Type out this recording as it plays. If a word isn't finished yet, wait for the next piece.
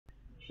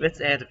Let's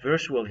add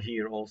virtual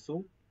here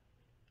also.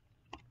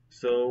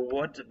 So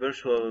what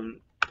virtual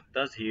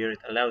does here, it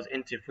allows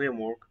Entity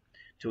Framework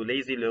to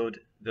lazy load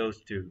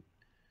those two.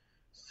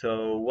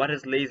 So what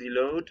is lazy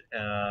load?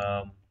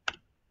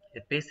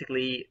 It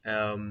basically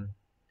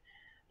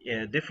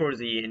differs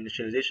the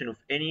initialization of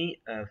any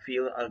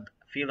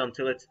field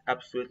until it's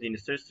absolutely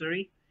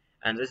necessary,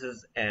 and this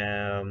is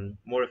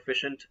more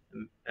efficient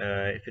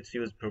if it's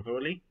used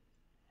properly.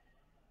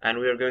 And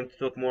we are going to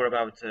talk more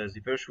about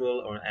the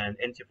virtual and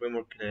Entity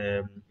Framework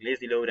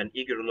lazy load and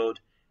eager load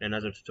in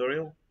another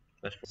tutorial.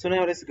 So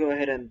now let's go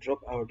ahead and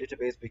drop our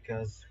database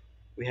because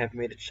we have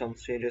made some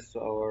changes to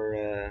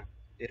our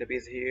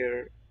database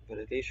here,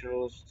 validation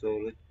rules.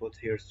 So let's put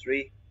here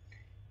 3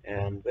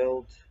 and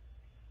build,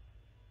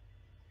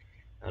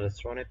 and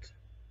let's run it.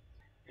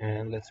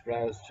 And let's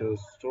browse to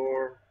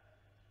store.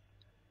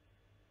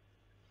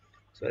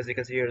 So as you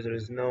can see here,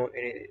 there's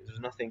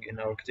nothing in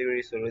our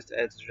category. So let's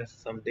add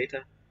just some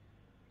data.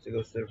 So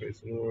go server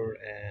explorer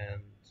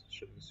and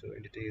show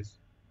entities.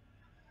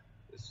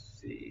 Let's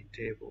see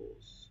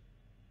tables.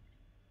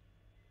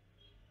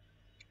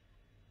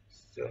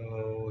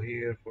 So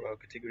here for our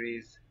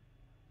categories,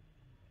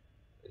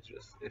 let's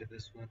just edit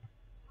this one.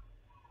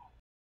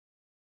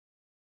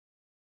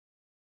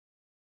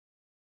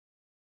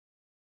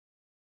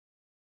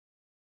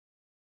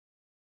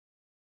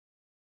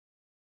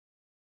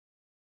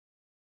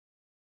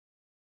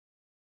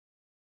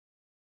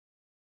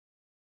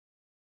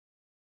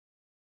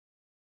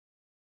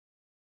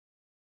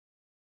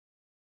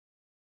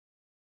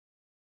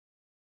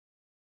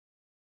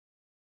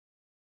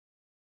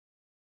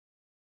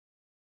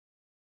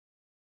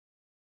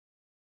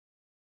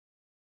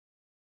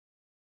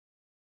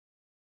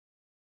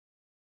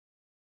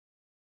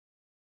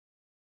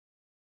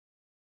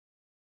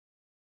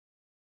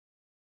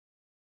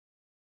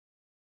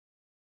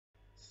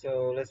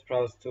 So let's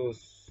browse to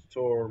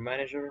store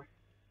manager,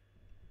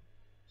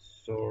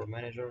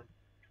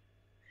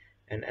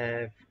 and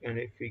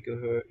if we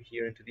go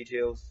here into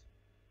details,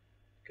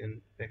 you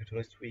can back to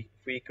list. We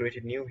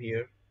created new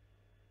here,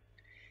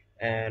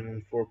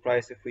 and for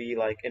price, if we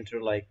like enter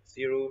like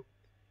 0,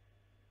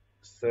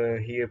 so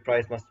here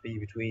price must be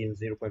between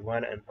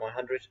 0.1 and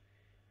 100,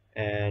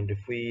 and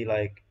if we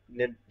like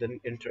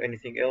didn't enter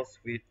anything else,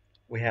 we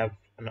have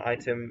an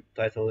item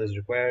title is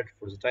required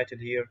for the title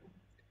here.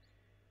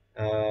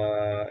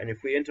 And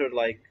if we enter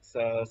like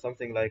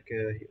something like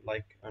a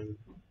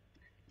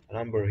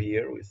number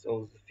here,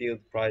 so the field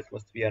price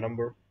must be a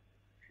number.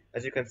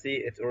 As you can see,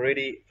 it's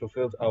already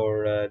fulfilled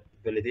our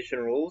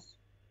validation rules.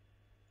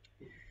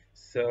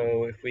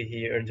 So if we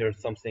here enter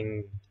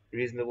something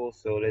reasonable,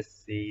 so let's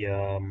see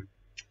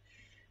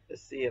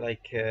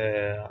like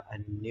a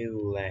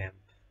new lamp,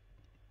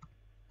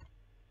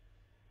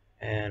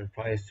 and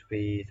price to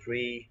be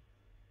 3,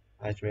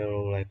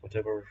 item like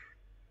whatever,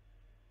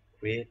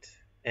 create,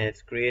 and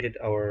it's created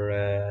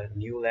our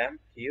new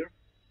lamp here.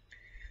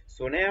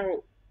 So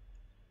now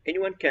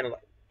anyone can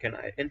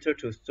enter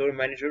to store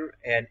manager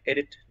and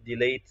edit,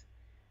 delete,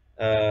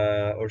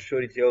 or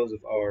show details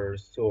of our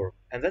store,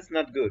 and that's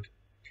not good.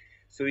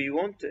 So we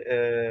want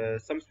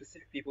some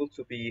specific people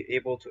to be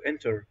able to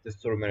enter the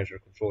store manager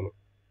controller.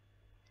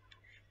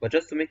 But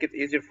just to make it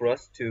easier for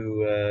us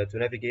to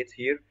navigate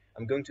here,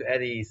 I'm going to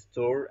add a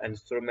store and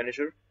store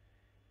manager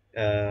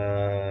to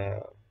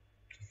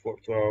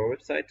our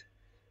website.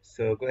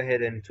 So go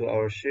ahead and to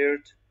our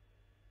shared.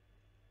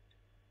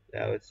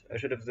 Now I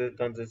should have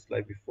done this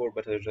like before,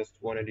 but I just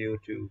wanted you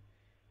to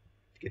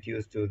get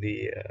used to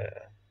the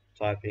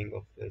typing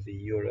of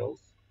the URLs.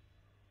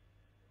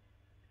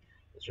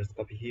 Let's just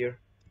copy here,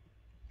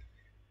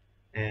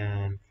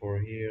 and for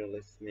here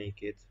let's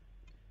make it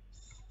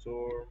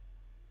store,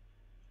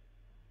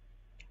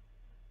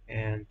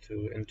 and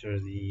to enter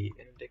the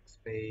index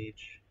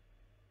page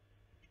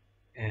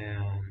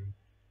and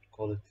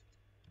call it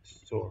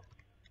store.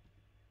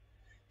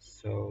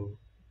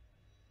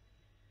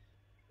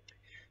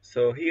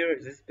 So here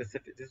this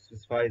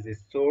specifies the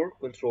store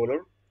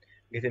controller,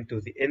 get into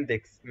the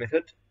index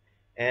method,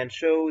 and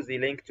show the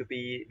link to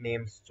be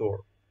named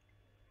store.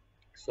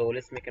 So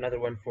let's make another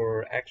one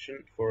for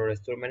action for a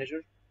store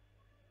manager.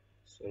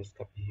 So let's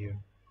copy here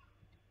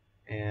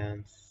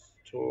and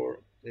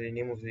store. The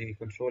name of the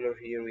controller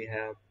here we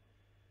have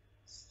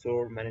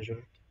store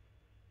manager,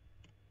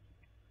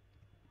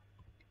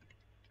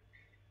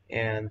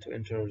 and to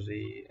enter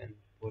the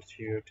input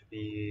here to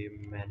be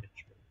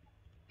management.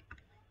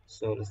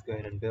 So let's go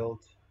ahead and build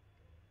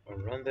or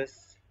run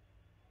this.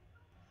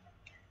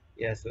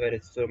 Yeah, so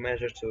edit store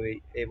manager to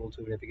be able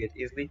to navigate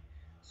easily.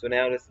 So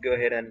now let's go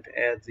ahead and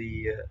add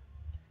the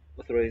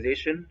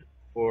authorization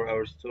for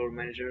our store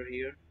manager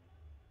here.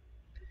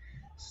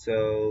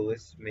 So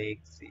let's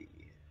make the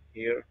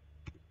here,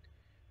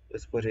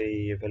 let's put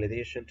a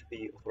validation to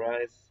be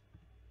authorized,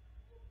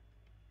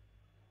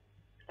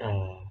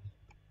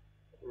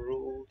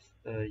 rules,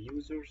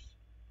 users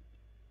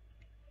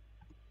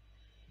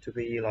to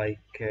be like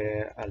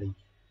Ali,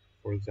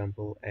 for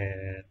example,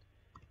 at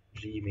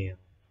Gmail.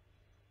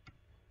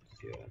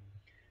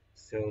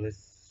 So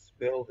let's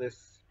build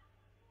this,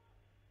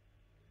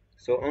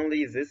 So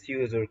only this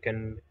user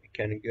can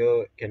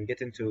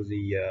get into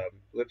the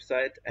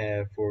website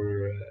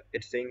for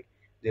editing,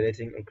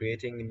 deleting, or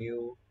creating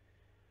new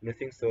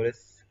things. So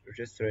let's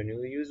register a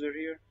new user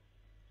here.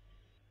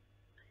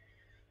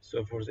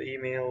 So for the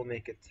email,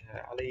 make it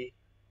ali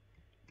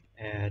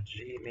at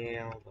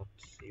gmail.com.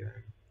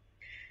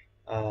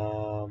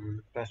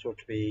 Password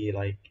to be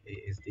like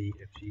is the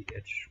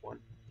FGH1.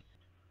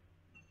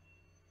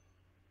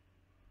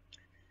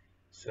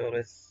 So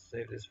let's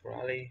save this for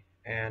Ali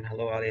and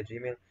hello Ali at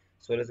Gmail.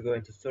 So let's go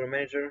into Store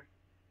Manager.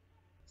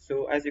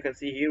 So as you can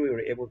see here, we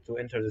were able to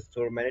enter the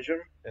Store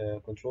Manager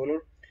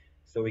controller.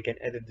 So we can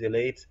edit,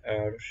 delete,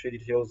 show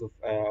details of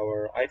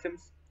our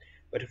items.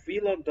 But if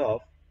we logged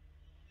off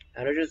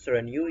and register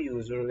a new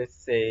user, let's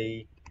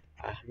say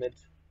Ahmed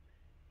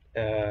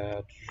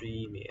at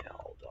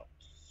gmail.com,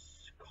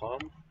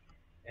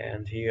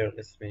 and here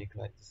let's make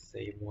like the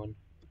same one.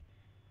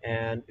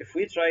 And if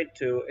we try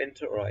to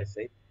enter, or I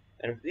say,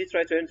 and if we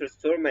try to enter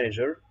Store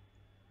Manager,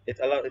 it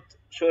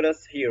showed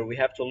us here we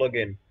have to log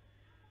in.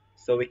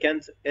 So we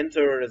can't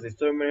enter the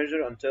Store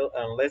Manager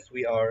unless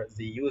we are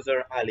the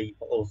user Ali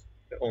also,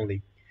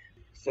 only.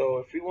 So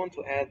if we want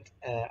to add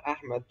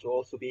Ahmed to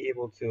also be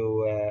able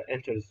to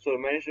enter the Store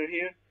Manager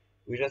here,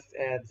 we just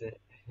add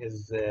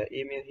his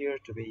email here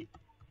to be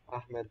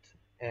ahmed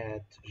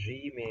at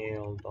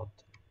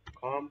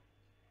gmail.com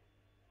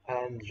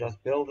and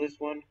just build this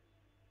one.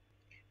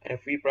 And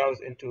if we browse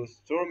into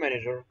Store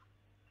Manager,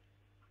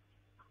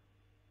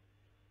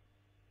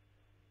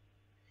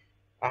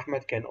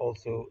 Ahmed can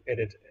also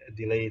edit,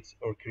 delete,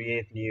 or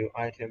create new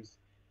items,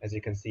 as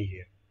you can see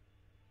here.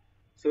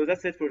 So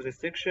that's it for this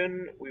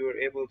section. We were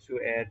able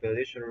to add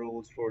validation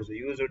rules for the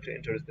user to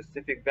enter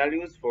specific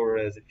values for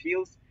the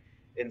fields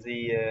in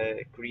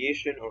the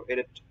creation or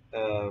edit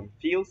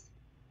fields.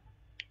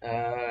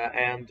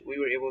 And we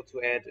were able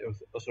to add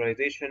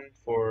authorization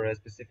for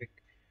specific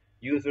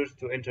users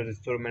to enter the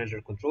Store Manager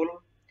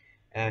controller.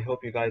 I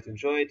hope you guys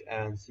enjoyed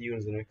and see you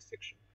in the next section.